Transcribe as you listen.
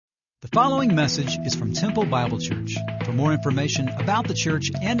The following message is from Temple Bible Church. For more information about the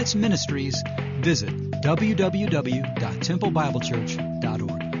church and its ministries, visit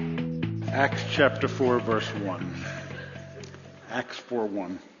www.templebiblechurch.org. Acts chapter 4, verse 1. Acts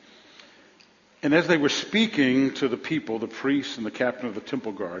 4:1. And as they were speaking to the people, the priests and the captain of the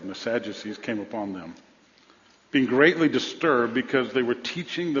temple guard and the Sadducees came upon them, being greatly disturbed because they were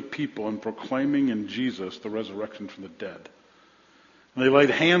teaching the people and proclaiming in Jesus the resurrection from the dead. And they laid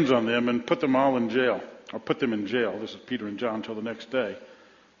hands on them and put them in jail. This is Peter and John till the next day,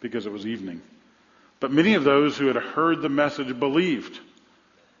 because it was evening. But many of those who had heard the message believed,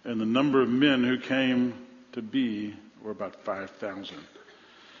 and the number of men who came to be were about 5,000.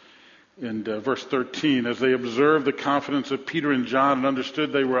 In verse 13, as they observed the confidence of Peter and John and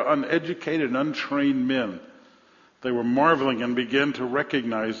understood they were uneducated and untrained men, they were marveling and began to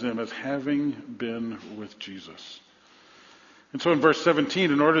recognize them as having been with Jesus. And so in verse 17,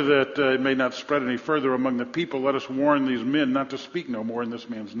 in order that it may not spread any further among the people, let us warn these men not to speak no more in this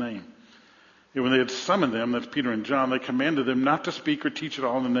man's name. And when they had summoned them, that's Peter and John, they commanded them not to speak or teach at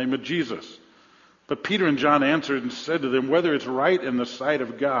all in the name of Jesus. But Peter and John answered and said to them, whether it's right in the sight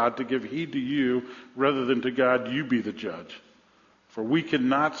of God to give heed to you rather than to God, you be the judge. For we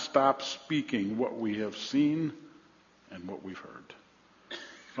cannot stop speaking what we have seen and what we've heard.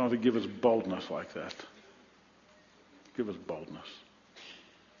 Father, give us boldness like that. Give us boldness.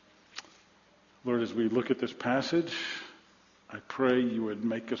 Lord, as we look at this passage, I pray you would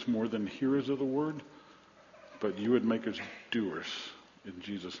make us more than hearers of the word, but you would make us doers. In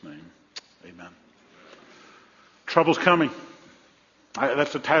Jesus' name, amen. Trouble's coming.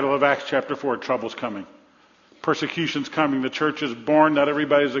 That's the title of Acts chapter 4, Trouble's coming. Persecution's coming. The church is born. Not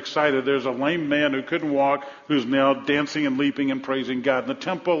everybody's excited. There's a lame man who couldn't walk, who's now dancing and leaping and praising God in the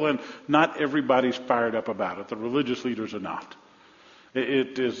temple, and not everybody's fired up about it. The religious leaders are not.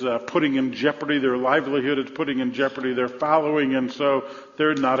 It is putting in jeopardy their livelihood. It's putting in jeopardy their following, and so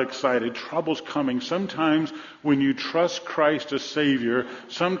they're not excited. Trouble's coming. Sometimes when you trust Christ as Savior,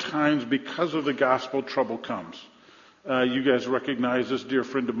 sometimes because of the gospel, trouble comes. You guys recognize this dear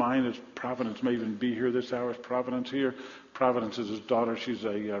friend of mine. It's Providence may even be here this hour. Is Providence here? Providence is his daughter. She's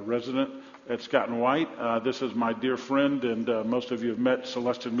a resident at Scott and White. This is my dear friend, and most of you have met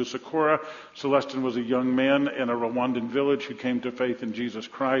Celestin Musakura. Celestin was a young man in a Rwandan village who came to faith in Jesus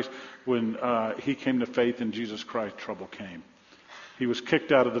Christ. When he came to faith in Jesus Christ, trouble came. He was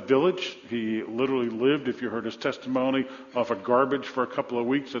kicked out of the village. He literally lived, if you heard his testimony, off of garbage for a couple of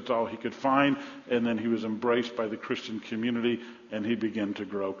weeks. That's all he could find. And then he was embraced by the Christian community, and he began to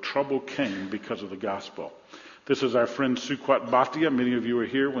grow. Trouble came because of the gospel. This is our friend Sukwat Bhatia. Many of you were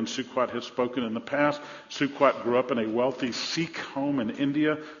here when Sukwat has spoken in the past. Sukwat grew up in a wealthy Sikh home in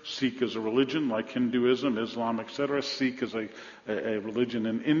India. Sikh is a religion like Hinduism, Islam, etc. Sikh is a religion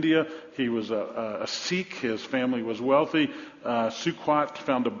in India. He was a Sikh. His family was wealthy. Sukwat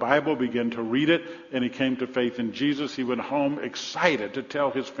found a Bible, began to read it, and he came to faith in Jesus. He went home excited to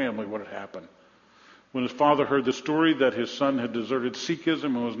tell his family what had happened. When his father heard the story that his son had deserted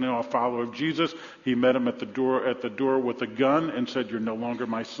Sikhism and was now a follower of Jesus, he met him at the door with a gun and said, "You're no longer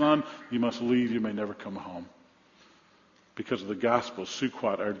my son. You must leave. You may never come home." Because of the gospel,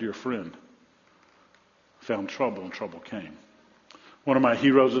 Sukwat, our dear friend, found trouble, and trouble came. One of my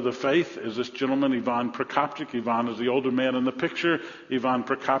heroes of the faith is this gentleman, Ivan Prokopchik. Ivan is the older man in the picture. Ivan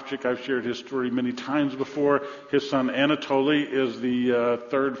Prokopchik, I've shared his story many times before. His son Anatoly is the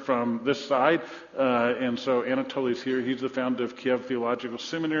third from this side. And so Anatoly's here. He's the founder of Kiev Theological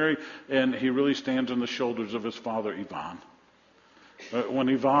Seminary, and he really stands on the shoulders of his father, Ivan. When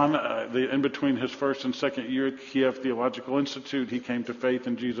Ivan, in between his first and second year at Kiev Theological Institute, he came to faith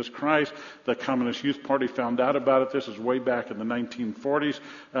in Jesus Christ. The Communist Youth Party found out about it. This is way back in the 1940s.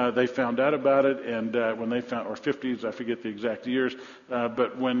 They found out about it, and when they found, or 50s, I forget the exact years,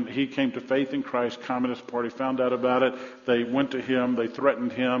 but when he came to faith in Christ, Communist Party found out about it. They went to him. They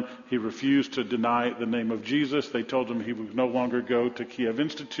threatened him. He refused to deny the name of Jesus. They told him he would no longer go to Kiev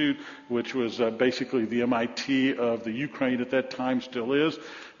Institute, which was basically the MIT of the Ukraine at that time, still is,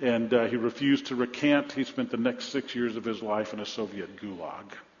 and he refused to recant. He spent the next 6 years of his life in a Soviet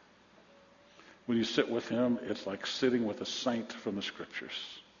gulag. When you sit with him, it's like sitting with a saint from the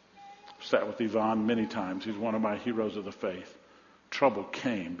scriptures. I've sat with Ivan many times. He's one of my heroes of the faith. Trouble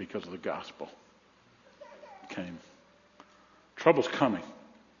came because of the gospel. It came. Trouble's coming.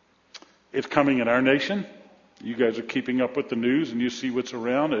 It's coming in our nation. You guys are keeping up with the news and you see what's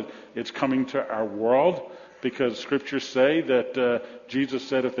around. It's coming to our world. Because scriptures say that Jesus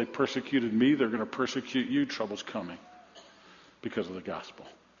said if they persecuted me, they're going to persecute you. Trouble's coming because of the gospel.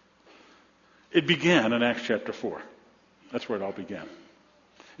 It began in Acts chapter 4. That's where it all began.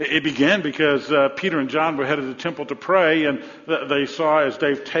 It began because Peter and John were headed to the temple to pray, and they saw, as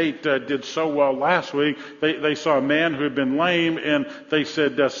Dave Tate did so well last week, they saw a man who had been lame, and they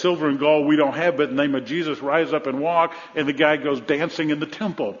said, silver and gold we don't have, but in the name of Jesus, rise up and walk. And the guy goes dancing in the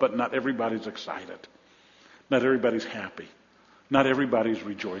temple, but not everybody's excited. Not everybody's happy. Not everybody's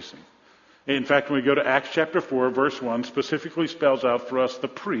rejoicing. In fact, when we go to Acts chapter 4, verse 1, specifically spells out for us the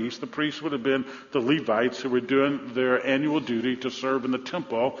priests. The priests would have been the Levites who were doing their annual duty to serve in the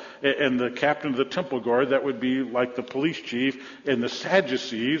temple. And the captain of the temple guard, that would be like the police chief. And the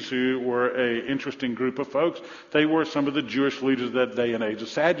Sadducees, who were an interesting group of folks, they were some of the Jewish leaders of that day and age. The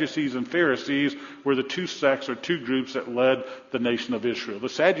Sadducees and Pharisees were the two sects or two groups that led the nation of Israel. The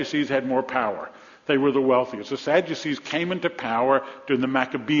Sadducees had more power. They were the wealthiest. The Sadducees came into power during the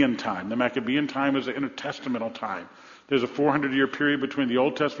Maccabean time. The Maccabean time is the intertestamental time. There's a 400-year period between the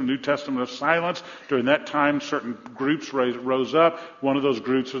Old Testament and New Testament of silence. During that time, certain groups rose up. One of those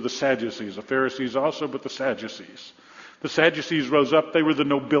groups was the Sadducees. The Pharisees also, but the Sadducees. The Sadducees rose up. They were the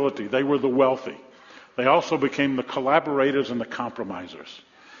nobility. They were the wealthy. They also became the collaborators and the compromisers.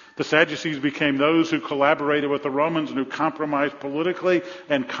 The Sadducees became those who collaborated with the Romans and who compromised politically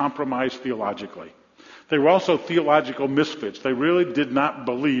and compromised theologically. They were also theological misfits. They really did not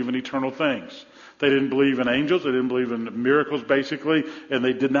believe in eternal things. They didn't believe in angels. They didn't believe in miracles, basically. And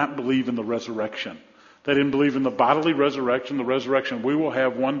they did not believe in the resurrection. They didn't believe in the bodily resurrection, the resurrection we will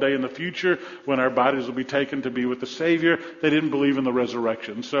have one day in the future when our bodies will be taken to be with the Savior. They didn't believe in the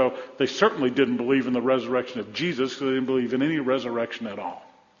resurrection. So they certainly didn't believe in the resurrection of Jesus, because they didn't believe in any resurrection at all.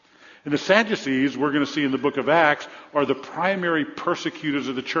 And the Sadducees, we're going to see in the book of Acts, are the primary persecutors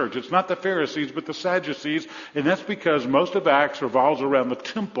of the church. It's not the Pharisees, but the Sadducees. And that's because most of Acts revolves around the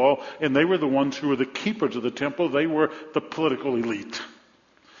temple, and they were the ones who were the keepers of the temple. They were the political elite.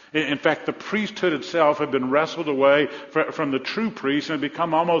 In fact, the priesthood itself had been wrestled away from the true priests and had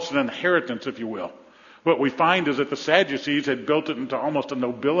become almost an inheritance, if you will. What we find is that the Sadducees had built it into almost a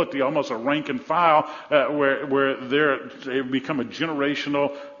nobility, almost a rank and file, where they become a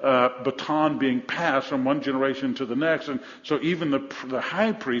generational baton being passed from one generation to the next. And so even the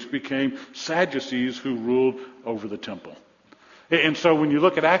high priest became Sadducees who ruled over the temple. And so when you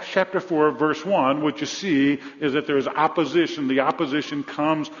look at Acts chapter 4, verse 1, what you see is that there is opposition. The opposition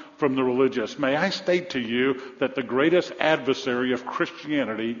comes from the religious. May I state to you that the greatest adversary of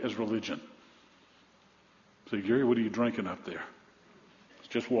Christianity is religion. So, Gary, what are you drinking up there? It's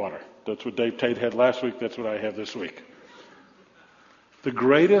just water. That's what Dave Tate had last week. That's what I have this week. The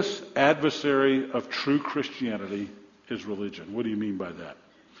greatest adversary of true Christianity is religion. What do you mean by that?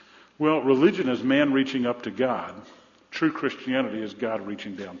 Well, religion is man reaching up to God. True Christianity is God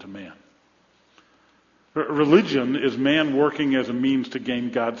reaching down to man. Religion is man working as a means to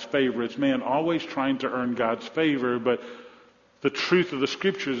gain God's favor. It's man always trying to earn God's favor, but the truth of the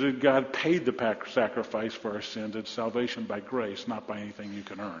Scriptures is that God paid the sacrifice for our sins. It's salvation by grace, not by anything you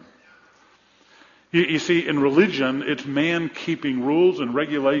can earn. You see, in religion, it's man keeping rules and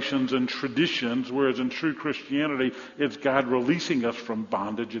regulations and traditions, whereas in true Christianity, it's God releasing us from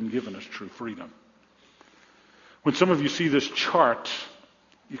bondage and giving us true freedom. When some of you see this chart,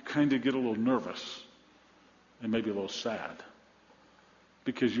 you kind of get a little nervous and maybe a little sad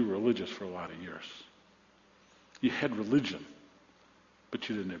because you were religious for a lot of years. You had religion, but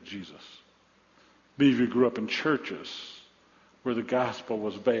you didn't have Jesus. Many of you grew up in churches where the gospel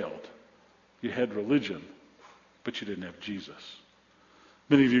was veiled. You had religion, but you didn't have Jesus.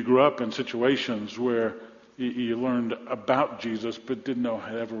 Many of you grew up in situations where you learned about Jesus, but didn't know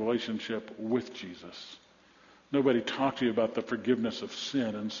how to have a relationship with Jesus. Nobody talked to you about the forgiveness of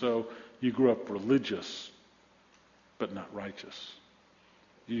sin, and so you grew up religious, but not righteous.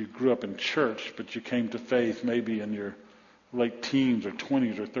 You grew up in church, but you came to faith maybe in your late teens or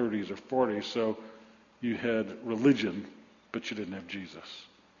 20s or 30s or 40s, so you had religion, but you didn't have Jesus.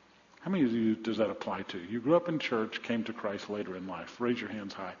 How many of you does that apply to? You grew up in church, came to Christ later in life. Raise your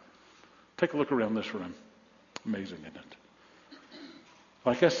hands high. Take a look around this room. Amazing, isn't it?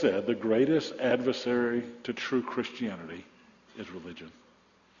 Like I said, the greatest adversary to true Christianity is religion.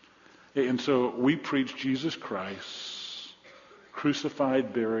 And so we preach Jesus Christ,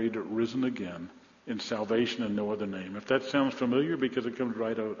 crucified, buried, risen again, in salvation in no other name. If that sounds familiar, because it comes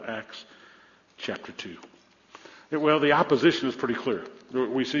right out of Acts chapter 2. Well, the opposition is pretty clear.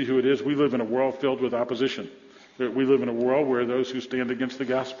 We see who it is. We live in a world filled with opposition. We live in a world where those who stand against the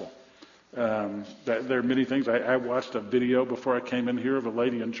gospel. There are many things. I watched a video before I came in here of a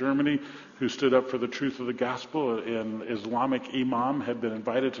lady in Germany who stood up for the truth of the gospel. An Islamic imam had been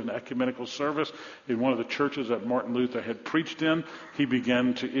invited to an ecumenical service in one of the churches that Martin Luther had preached in. He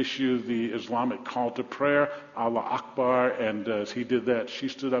began to issue the Islamic call to prayer, Allah Akbar, and as he did that, she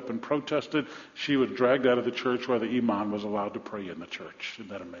stood up and protested. She was dragged out of the church while the imam was allowed to pray in the church. Isn't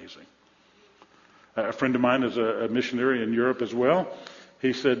that amazing? A friend of mine is a missionary in Europe as well.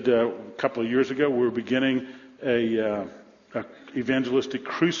 He said a couple of years ago we were beginning a evangelistic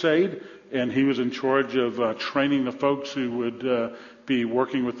crusade, and he was in charge of training the folks who would be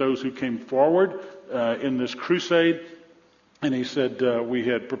working with those who came forward in this crusade. And he said we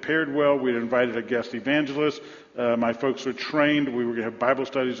had prepared well. We had invited a guest evangelist. My folks were trained. We were going to have Bible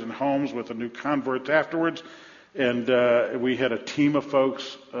studies in homes with the new converts afterwards. And we had a team of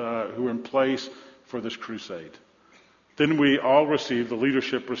folks who were in place for this crusade. Then we all the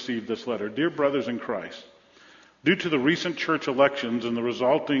leadership received this letter. Dear brothers in Christ, due to the recent church elections and the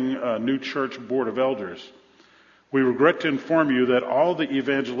resulting new church board of elders, we regret to inform you that all the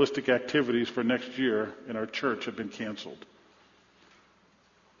evangelistic activities for next year in our church have been canceled.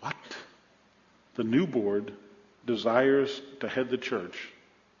 What? The new board desires to head the church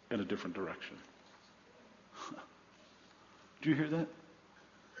in a different direction. Do you hear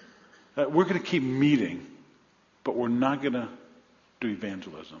that? We're going to keep meeting, but we're not going to do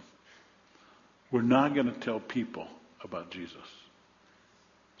evangelism. We're not going to tell people about Jesus.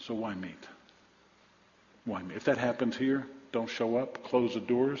 So why meet? Why meet? If that happens here, don't show up, close the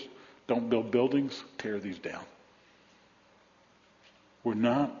doors, don't build buildings, tear these down. We're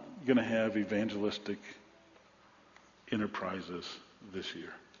not going to have evangelistic enterprises this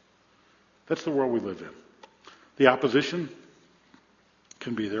year. That's the world we live in. The opposition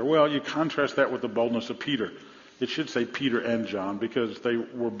can be there. Well, you contrast that with the boldness of Peter. It should say Peter and John because they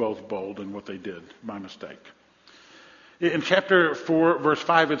were both bold in what they did. My mistake. In chapter 4, verse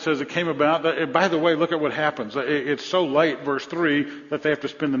 5, it says it came about. By the way, look at what happens. It's so late, verse 3, that they have to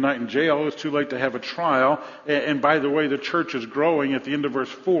spend the night in jail. It's too late to have a trial. And by the way, the church is growing. At the end of verse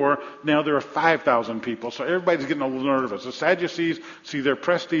 4, now there are 5,000 people. So everybody's getting a little nervous. The Sadducees see their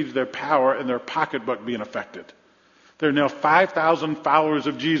prestige, their power, and their pocketbook being affected. There are now 5,000 followers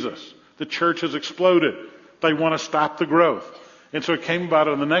of Jesus. The church has exploded. They want to stop the growth. And so it came about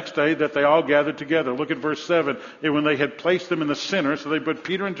on the next day that they all gathered together. Look at verse 7. And when they had placed them in the center, so they put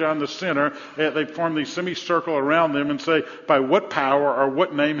Peter and John in the center, they formed the semicircle around them and say, by what power or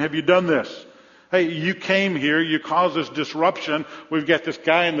what name have you done this? Hey, you came here, you caused this disruption. We've got this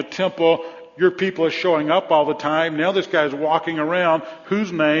guy in the temple. Your people are showing up all the time. Now this guy's walking around.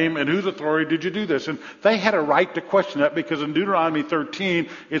 Whose name and whose authority did you do this? And they had a right to question that because in Deuteronomy 13,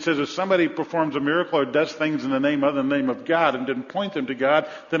 it says if somebody performs a miracle or does things in the name other than the name of God and didn't point them to God,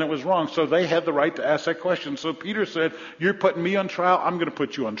 then it was wrong. So they had the right to ask that question. So Peter said, you're putting me on trial. I'm going to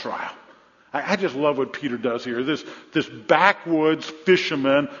put you on trial. I just love what Peter does here. This backwoods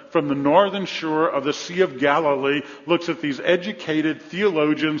fisherman from the northern shore of the Sea of Galilee looks at these educated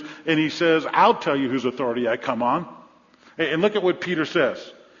theologians and he says, I'll tell you whose authority I come on. And look at what Peter says.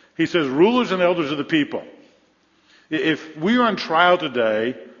 He says, rulers and elders of the people, if we are on trial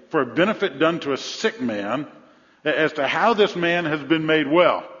today for a benefit done to a sick man as to how this man has been made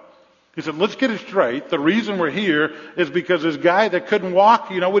well, he said, let's get it straight. The reason we're here is because this guy that couldn't walk,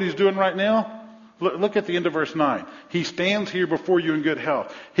 you know what he's doing right now? Look at the end of verse 9. He stands here before you in good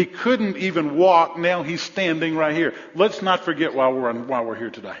health. He couldn't even walk. Now he's standing right here. Let's not forget while we're here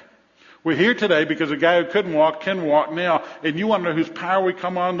today. We're here today because a guy who couldn't walk can walk now. And you want to know whose power we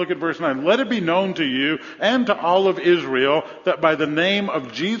come on? Look at verse 9. Let it be known to you and to all of Israel that by the name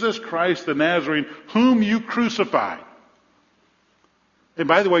of Jesus Christ the Nazarene, whom you crucified. And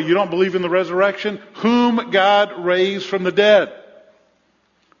by the way, you don't believe in the resurrection? Whom God raised from the dead.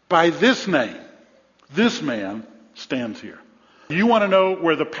 By this name, this man stands here. You want to know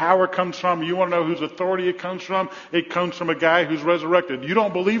where the power comes from? You want to know whose authority it comes from? It comes from a guy who's resurrected. You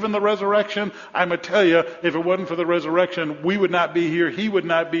don't believe in the resurrection? I'm going to tell you, if it wasn't for the resurrection, we would not be here, he would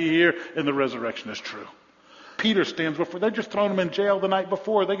not be here, and the resurrection is true. Peter stands before, they're just throwing him in jail the night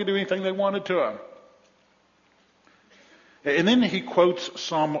before. They could do anything they wanted to him. And then he quotes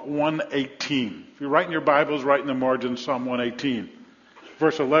Psalm 118. If you're writing your Bibles, write in the margin Psalm 118.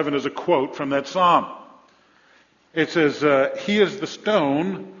 Verse 11 is a quote from that psalm. It says, he is the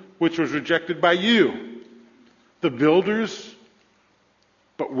stone which was rejected by you, the builders,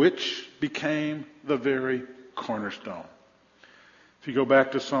 but which became the very cornerstone. If you go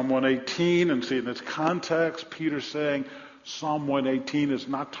back to Psalm 118 and see in its context, Peter's saying, Psalm 118 is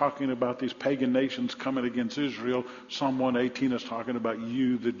not talking about these pagan nations coming against Israel. Psalm 118 is talking about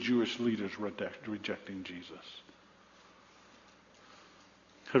you, the Jewish leaders, rejecting Jesus.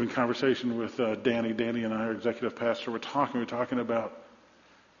 Having conversation with Danny. Danny and I, our executive pastor, we're talking about,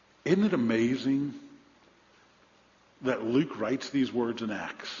 isn't it amazing that Luke writes these words in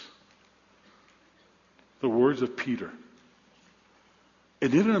Acts? The words of Peter.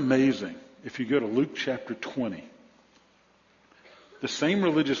 And isn't it amazing if you go to Luke chapter 20, the same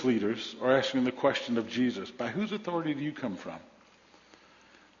religious leaders are asking the question of Jesus, by whose authority do you come from?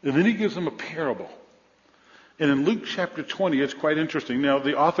 And then he gives them a parable. And in Luke chapter 20, it's quite interesting. Now,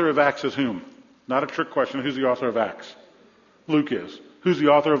 the author of Acts is whom? Not a trick question. Who's the author of Acts? Luke is. Who's the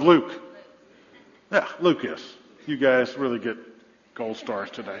author of Luke? Yeah, Luke is. You guys really get gold stars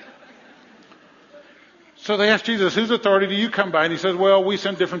today. So they asked Jesus, whose authority do you come by? And he says, well, we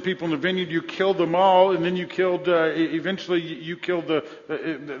sent different people in the vineyard. You killed them all, and then you killed, eventually you killed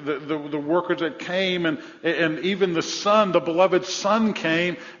the workers that came, and even the son, the beloved son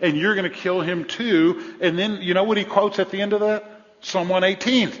came, and you're going to kill him too. And then, you know what he quotes at the end of that? Psalm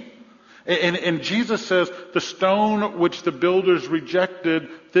 118. And Jesus says, the stone which the builders rejected,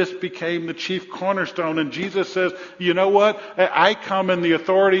 this became the chief cornerstone. And Jesus says, you know what? I come in the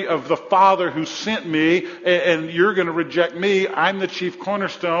authority of the Father who sent me, and you're going to reject me. I'm the chief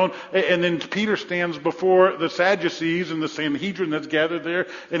cornerstone. And then Peter stands before the Sadducees and the Sanhedrin that's gathered there,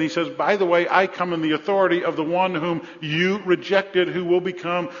 and he says, by the way, I come in the authority of the one whom you rejected, who will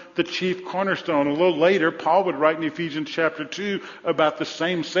become the chief cornerstone. A little later, Paul would write in Ephesians chapter 2 about the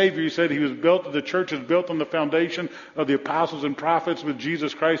same Savior. He said the church is built on the foundation of the apostles and prophets, with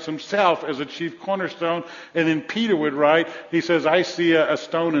Jesus Christ himself as a chief cornerstone. And then Peter would write, he says, I see a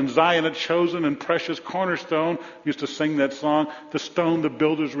stone in Zion, a chosen and precious cornerstone. Used to sing that song. The stone the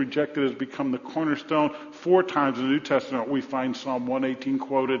builders rejected has become the cornerstone. 4 times in the New Testament we find Psalm 118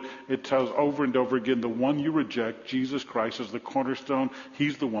 quoted. It tells over and over again, the one you reject, Jesus Christ, is the cornerstone.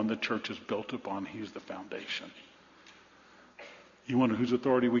 He's the one the church is built upon. He's the foundation. You wonder whose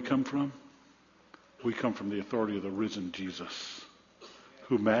authority we come from? We come from the authority of the risen Jesus,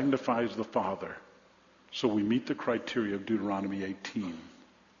 who magnifies the Father. So we meet the criteria of Deuteronomy 18.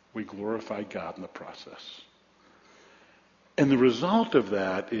 We glorify God in the process. And the result of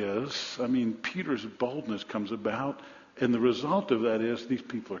that is, Peter's boldness comes about, and the result of that is these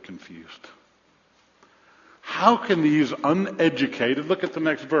people are confused. How can these uneducated, look at the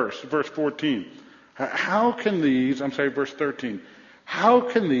next verse 14. Verse 13. How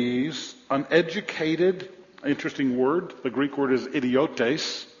can these uneducated, interesting word, the Greek word is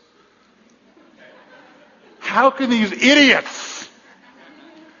idiotes. How can these idiots,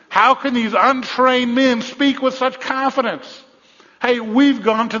 how can these untrained men speak with such confidence? Hey, we've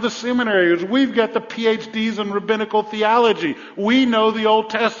gone to the seminaries. We've got the PhDs in rabbinical theology. We know the Old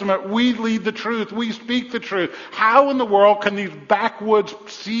Testament. We lead the truth. We speak the truth. How in the world can these backwoods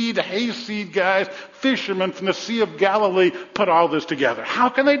hayseed guys, fishermen from the Sea of Galilee, put all this together? How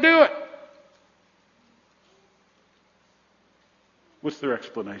can they do it? What's their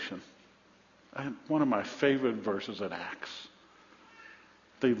explanation? One of my favorite verses in Acts.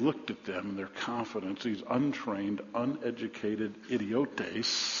 They looked at them and their confidence, these untrained, uneducated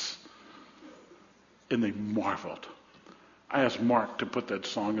idiotes, and they marveled. I asked Mark to put that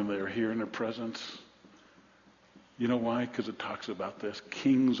song in there, Here in Their Presence. You know why? Because it talks about this.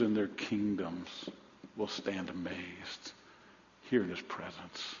 Kings in their kingdoms will stand amazed here in his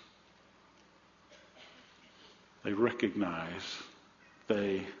presence. They recognize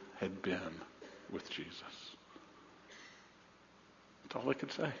they had been with Jesus. That's all I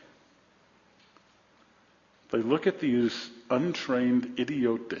could say. They look at these untrained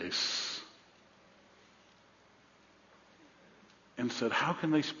idiotes and said, how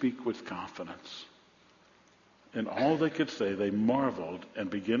can they speak with confidence? And all they could say, they marveled and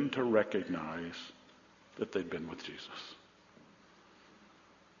began to recognize that they'd been with Jesus.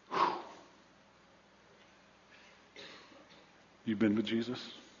 Whew. You've been with Jesus?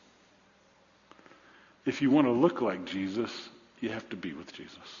 If you want to look like Jesus, you have to be with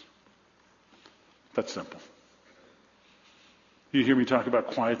Jesus. That's simple. You hear me talk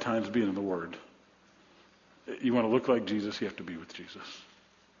about quiet times being in the Word. You want to look like Jesus, you have to be with Jesus.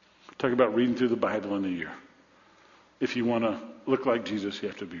 Talk about reading through the Bible in a year. If you want to look like Jesus, you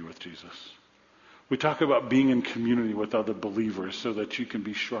have to be with Jesus. We talk about being in community with other believers so that you can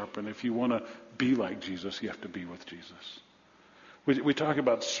be sharpened. If you want to be like Jesus, you have to be with Jesus. We talk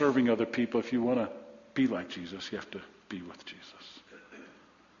about serving other people. If you want to be like Jesus, you have to be with Jesus.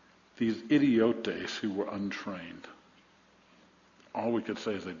 These idiotes who were untrained, all we could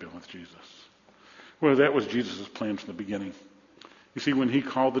say is they've been with Jesus. Well, that was Jesus' plan from the beginning. You see, when he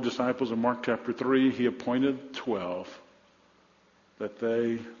called the disciples in Mark chapter 3, he appointed 12 that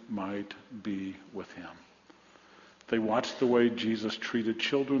they might be with him. They watched the way Jesus treated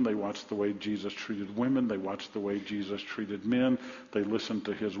children. They watched the way Jesus treated women. They watched the way Jesus treated men. They listened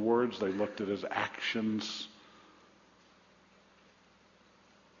to his words. They looked at his actions.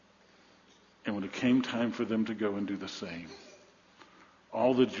 And when it came time for them to go and do the same,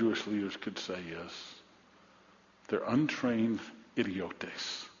 all the Jewish leaders could say is, they're untrained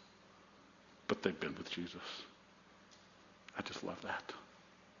idiotes, but they've been with Jesus. I just love that.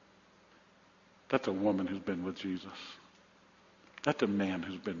 That's a woman who's been with Jesus. That's a man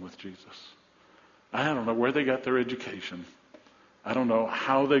who's been with Jesus. I don't know where they got their education. I don't know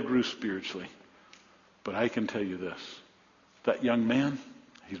how they grew spiritually. But I can tell you this. That young man,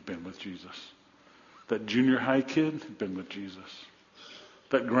 he's been with Jesus. That junior high kid, he's been with Jesus.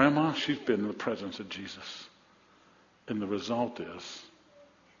 That grandma, she's been in the presence of Jesus. And the result is,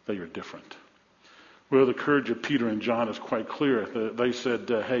 they are different. Well, the courage of Peter and John is quite clear. They said,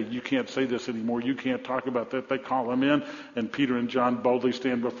 hey, you can't say this anymore. You can't talk about that. They call them in, and Peter and John boldly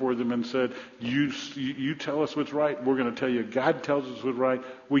stand before them and said, you tell us what's right. We're going to tell you God tells us what's right.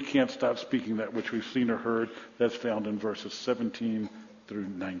 We can't stop speaking that which we've seen or heard. That's found in verses 17 through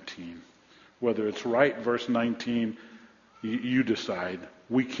 19. Whether it's right, verse 19, you decide.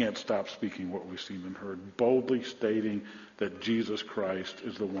 We can't stop speaking what we've seen and heard, boldly stating that Jesus Christ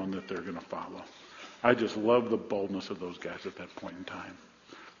is the one that they're going to follow. I just love the boldness of those guys at that point in time.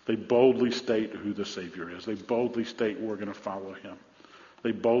 They boldly state who the Savior is. They boldly state we're going to follow him.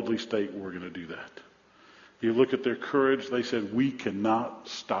 They boldly state we're going to do that. You look at their courage, they said, we cannot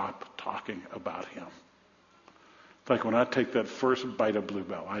stop talking about him. It's like when I take that first bite of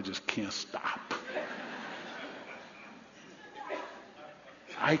Bluebell, I just can't stop.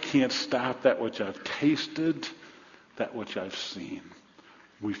 I can't stop that which I've tasted, that which I've seen.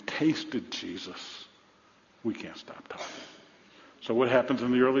 We've tasted Jesus. We can't stop talking. So what happens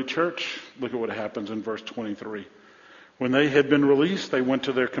in the early church? Look at what happens in verse 23. When they had been released, they went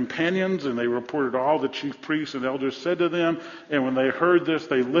to their companions and they reported all the chief priests and elders said to them. And when they heard this,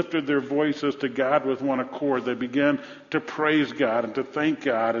 they lifted their voices to God with one accord. They began to praise God and to thank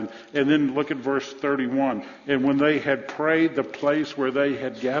God. And then look at verse 31. And when they had prayed, the place where they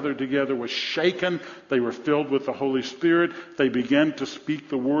had gathered together was shaken. They were filled with the Holy Spirit. They began to speak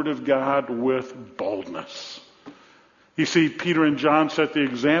the word of God with boldness. You see, Peter and John set the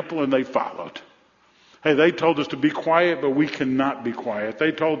example and they followed. Hey, they told us to be quiet, but we cannot be quiet.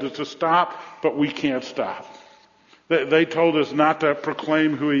 They told us to stop, but we can't stop. They told us not to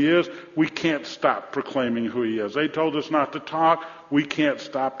proclaim who he is. We can't stop proclaiming who he is. They told us not to talk. We can't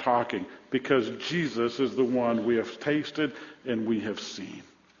stop talking because Jesus is the one we have tasted and we have seen.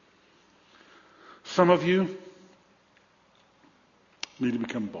 Some of you need to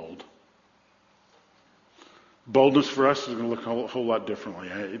become bold. Boldness for us is going to look a whole lot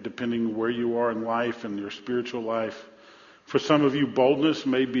differently, depending where you are in life and your spiritual life. For some of you, boldness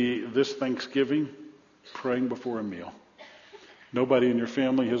may be this Thanksgiving, praying before a meal. Nobody in your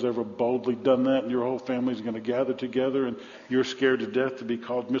family has ever boldly done that, and your whole family is going to gather together, and you're scared to death to be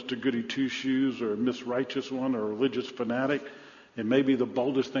called Mr. Goody Two-Shoes or Miss Righteous One or a religious fanatic. And maybe the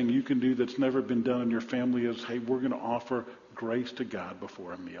boldest thing you can do that's never been done in your family is, hey, we're going to offer grace to God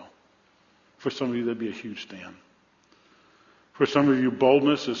before a meal. For some of you, that'd be a huge stand. For some of you,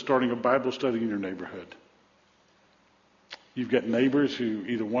 boldness is starting a Bible study in your neighborhood. You've got neighbors who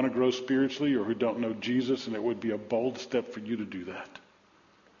either want to grow spiritually or who don't know Jesus, and it would be a bold step for you to do that.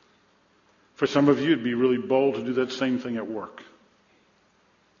 For some of you, it'd be really bold to do that same thing at work.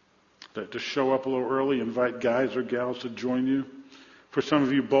 To show up a little early, invite guys or gals to join you. For some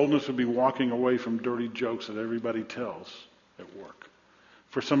of you, boldness would be walking away from dirty jokes that everybody tells at work.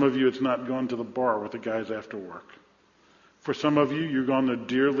 For some of you, it's not going to the bar with the guys after work. For some of you, you're going to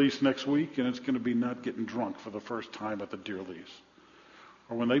Deer Lease next week, and it's going to be not getting drunk for the first time at the Deer Lease.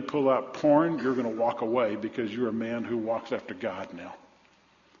 Or when they pull out porn, you're going to walk away because you're a man who walks after God now.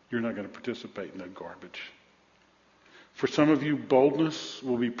 You're not going to participate in that garbage. For some of you, boldness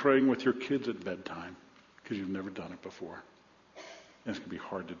will be praying with your kids at bedtime because you've never done it before. And it's going to be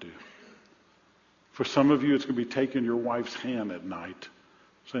hard to do. For some of you, it's going to be taking your wife's hand at night,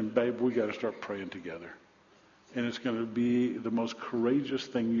 saying, babe, we got to start praying together. And it's going to be the most courageous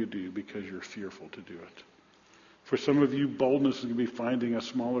thing you do because you're fearful to do it. For some of you, boldness is going to be finding a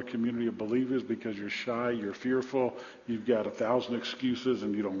smaller community of believers because you're shy, you're fearful, you've got 1,000 excuses,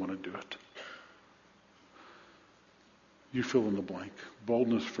 and you don't want to do it. You fill in the blank.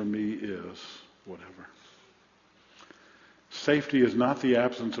 Boldness for me is whatever. Safety is not the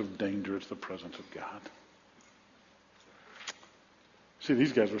absence of danger, it's the presence of God. See,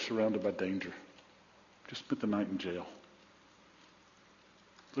 these guys were surrounded by danger. Just spent the night in jail.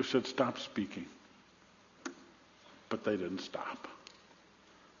 They said, stop speaking. But they didn't stop.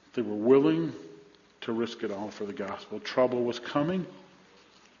 They were willing to risk it all for the gospel. Trouble was coming,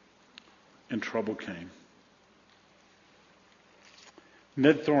 and trouble came.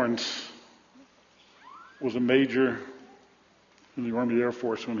 Ned Thorns was a major in the Army Air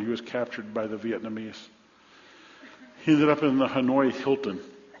Force when he was captured by the Vietnamese. He ended up in the Hanoi Hilton.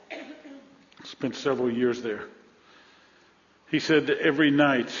 Spent several years there. He said that every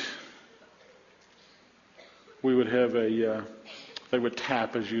night we would have they would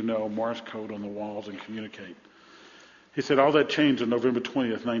tap, as you know, Morse code on the walls and communicate. He said all that changed on November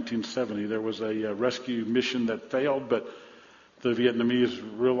 20th, 1970. There was a rescue mission that failed, but the Vietnamese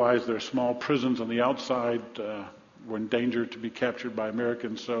realized their small prisons on the outside were in danger to be captured by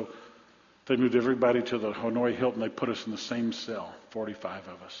Americans, so they moved everybody to the Hanoi Hilton. They put us in the same cell, 45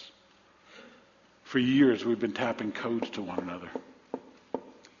 of us. For years, we've been tapping codes to one another,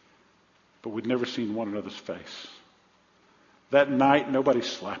 but we'd never seen one another's face. That night, nobody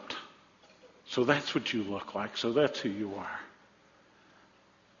slept. So that's what you look like. So that's who you are.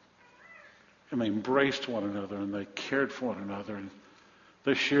 And they embraced one another, and they cared for one another, and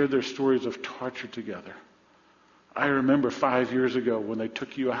they shared their stories of torture together. I remember 5 years ago when they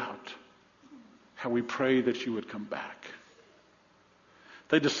took you out, how we prayed that you would come back.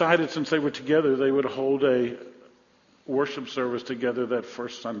 They decided since they were together, they would hold a worship service together that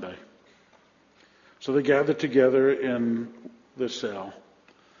first Sunday. So they gathered together in the cell.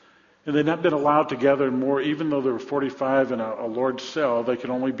 And they'd not been allowed to gather more, even though there were 45 in a large cell, they could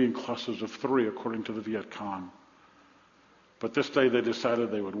only be in clusters of 3 according to the Viet Cong. But this day they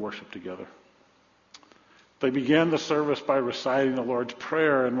decided they would worship together. They began the service by reciting the Lord's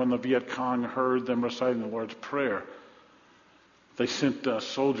Prayer, and when the Viet Cong heard them reciting the Lord's Prayer, they sent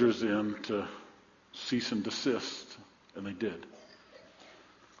soldiers in to cease and desist, and they did.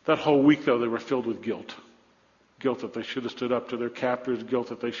 That whole week, though, they were filled with guilt. Guilt that they should have stood up to their captors, guilt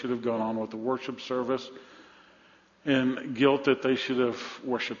that they should have gone on with the worship service, and guilt that they should have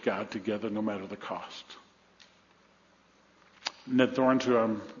worshiped God together no matter the cost. Ned Thorns, who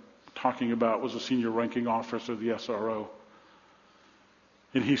I'm talking about, was a senior ranking officer of the SRO.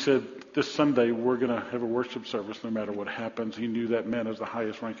 And he said, this Sunday we're going to have a worship service no matter what happens. He knew that meant as the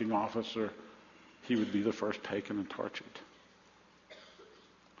highest ranking officer, he would be the first taken and tortured.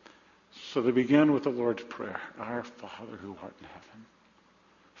 So they began with the Lord's Prayer. Our Father who art in heaven.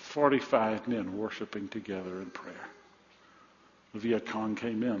 45 men worshiping together in prayer. The Viet Cong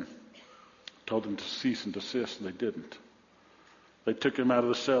came in, told them to cease and desist, and they didn't. They took him out of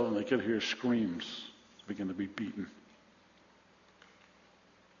the cell, and they could hear screams begin to be beaten.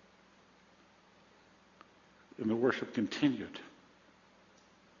 And the worship continued.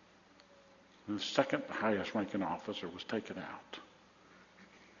 And the second highest ranking officer was taken out.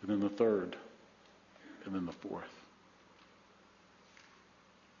 And then the third. And then the fourth.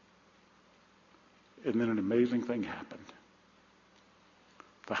 And then an amazing thing happened.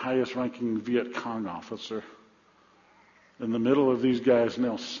 The highest ranking Viet Cong officer, in the middle of these guys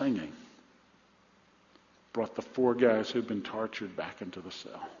now singing, brought the 4 guys who'd been tortured back into the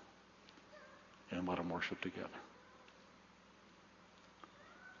cell and let them worship together.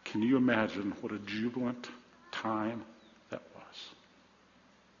 Can you imagine what a jubilant time that was?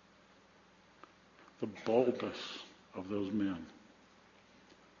 The boldness of those men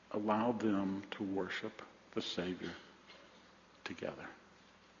allowed them to worship the Savior together.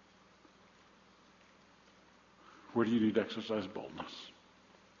 Where do you need to exercise boldness?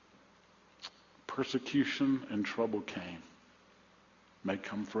 Persecution and trouble came. May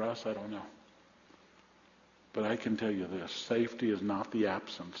come for us, I don't know. But I can tell you this, safety is not the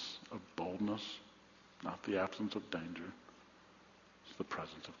absence of boldness, not the absence of danger. It's the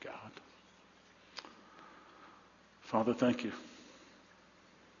presence of God. Father, thank you.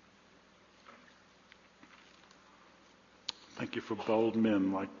 Thank you for bold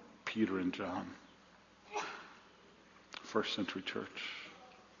men like Peter and John. First century church.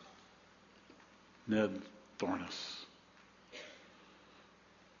 Ned Thorns.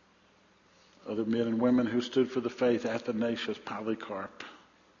 Other men and women who stood for the faith, Athanasius, Polycarp,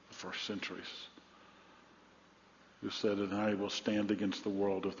 the first centuries, who said, and I will stand against the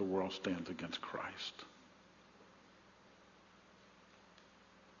world if the world stands against Christ.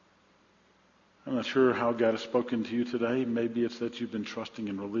 I'm not sure how God has spoken to you today. Maybe it's that you've been trusting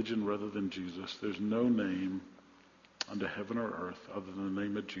in religion rather than Jesus. There's no name under heaven or earth other than the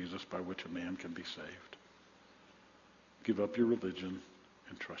name of Jesus by which a man can be saved. give up your religion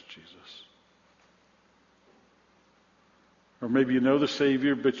and trust Jesus. Or maybe you know the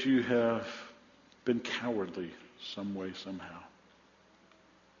Savior, but you have been cowardly some way, somehow.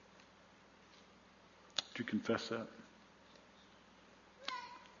 Would you confess that?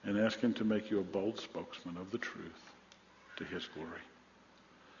 And ask him to make you a bold spokesman of the truth to his glory.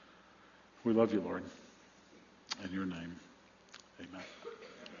 We love you, Lord. In your name, amen.